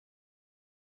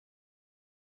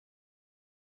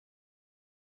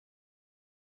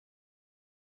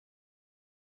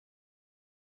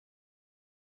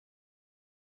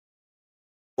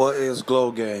What is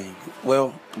Glow Gang?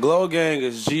 Well, Glow Gang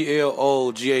is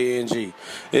GLOGANG.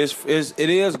 It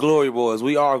is Glory Boys.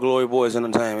 We are Glory Boys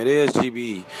Entertainment. It is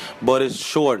GBE, but it's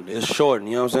shortened. It's shortened.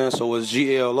 You know what I'm saying? So it's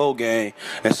GLO Gang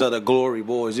instead of Glory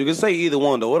Boys. You can say either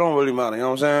one though. It don't really matter. You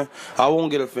know what I'm saying? I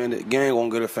won't get offended. Gang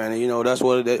won't get offended. You know that's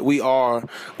what we are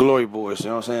Glory Boys. You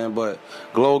know what I'm saying? But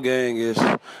Glow Gang is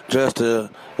just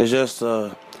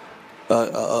a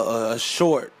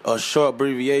short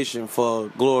abbreviation for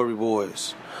Glory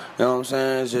Boys. You know what I'm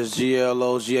saying? It's just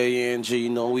GLOGANG. You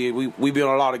know, we been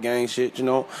on a lot of gang shit. You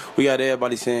know, we got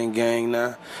everybody saying gang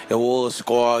now. It was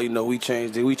squad. You know, we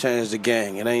changed the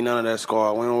gang. It ain't none of that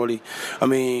squad. We don't really. I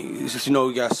mean, since you know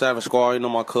we got Savage Squad. You know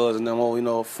my cousin them. You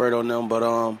know Fredo and them.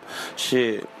 But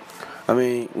shit. I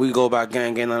mean, we go back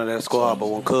gang, ain't none of that squad, but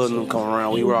when cousin them come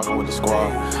around, we rockin' with the squad.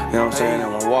 You know what I'm saying?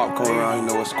 And when WAP come around,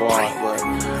 you know it's squad. But you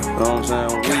know what I'm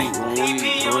saying?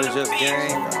 When it's just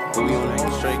gang, when we on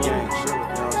that straight gang shit. You know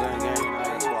what I'm saying?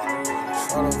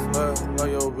 Gang, squad.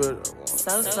 Like your bitch.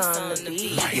 Sosa on the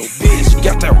beat. Yo, bitch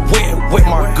got that wet,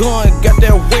 my gun got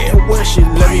that wet. She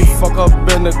let me fuck up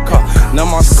in the car. Now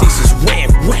my seats is wet.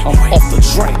 I'm off the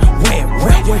drink, wet.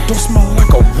 Yo, don't smell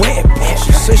like a wet bitch.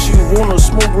 She said she wanna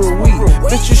smoke real weed.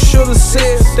 Bitch, you should've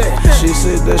said that. She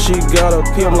said that she got a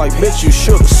P. I'm like, bitch, you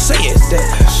should've said that.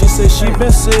 She said she been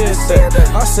said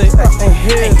that. I say I ain't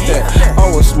heard that. I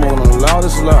was smoking loud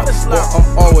as loud, but I'm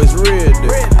always red.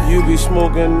 You be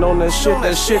smoking on that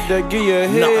shit that give you a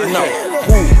head. No.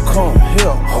 Who come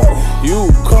here? You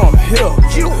come here.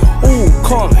 Who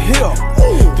come here?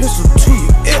 Pistol to your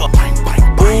ear.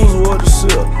 Booze what I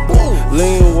sip.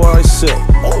 Lean what I sip.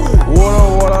 Water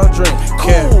what I drink.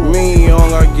 Cat me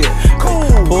young I get.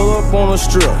 Pull up on the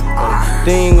strip.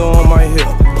 Thing on my hip.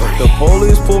 The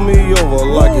police pull me over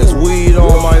like it's weed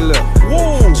on my lip.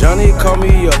 Johnny called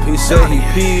me up, he said he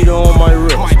peed on my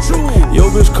wrist. Yo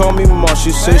bitch called me ma,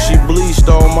 she said she bleached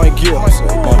all my gifts.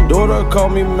 My daughter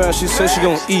called me mad, she said she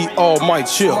gon' eat all my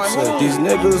chips. These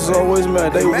niggas always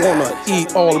mad, they wanna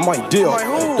eat all of my dip.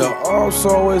 The ops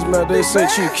always mad, they say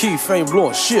Chief Keef ain't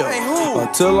blowing shit.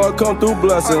 Until I come through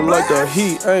blasting like the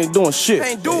heat ain't doing shit.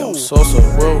 I'm Sosa,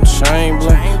 Will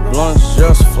Chamberlain, blunts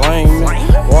just flaming,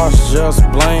 watch just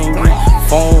blaming,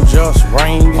 phone just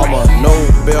ringing. I'm a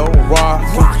no-bell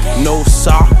rockin', no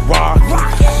sock rockin',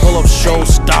 pull up show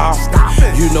stop,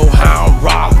 you know how I'm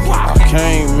rockin'. I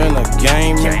came in the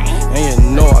game, and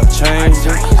you know I changed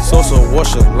it. Sosa,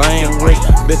 what's your language?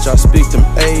 Bitch, I speak them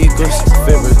acres.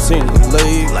 Favorite team, the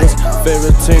Lakers.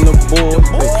 Favorite team, the Bulls.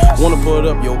 Wanna put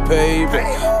up your paper?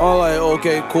 I'm like,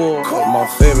 okay, cool. My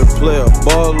favorite player,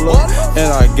 Butler, and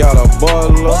I got a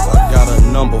Butler. I got a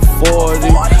number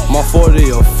 40. My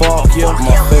 40 a fuck yeah.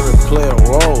 My favorite player,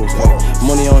 Rose.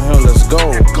 Money on him, let's go.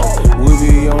 We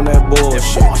be on that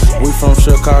bullshit. We from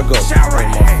Chicago.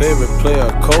 My favorite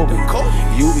player, Kobe.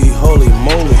 You eat holy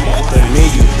moly. That mean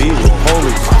you be with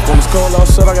police. When it's cold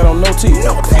outside, I got on no teeth.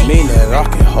 Mean that I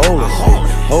can hold it.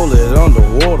 Hold it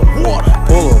underwater.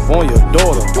 Pull up on your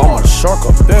daughter. I'm a shark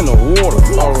up in the water.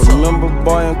 I remember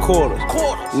buying quarters.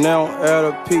 Now add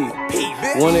a P.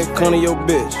 When it come to your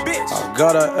bitch, I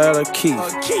gotta add a Keef.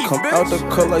 Come out the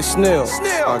cut like snail.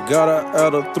 I gotta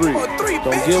add a 3.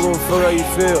 Don't give a fuck how you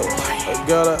feel. I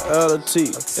gotta add a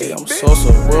T. Hey, I'm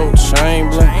Sosa, Will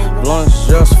Chamberlain, blunts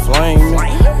just flaming,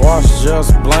 watch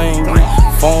just blaming,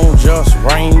 phone just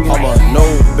ringing. I'm a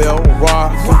no-bell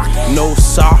rockin', no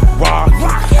sock rockin',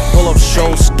 pull up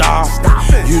show stop,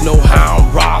 you know how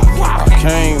I'm rockin'. I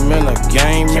came in the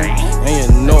game,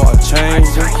 and you know I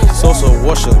changed it. Sosa,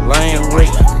 what's your language?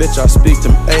 Bitch, I speak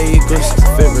them acres.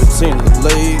 Favorite team, the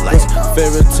Lakers.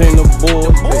 Favorite team, the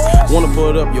Bulls. Wanna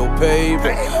put up your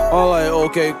paper? I'm like,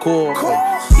 okay, cool.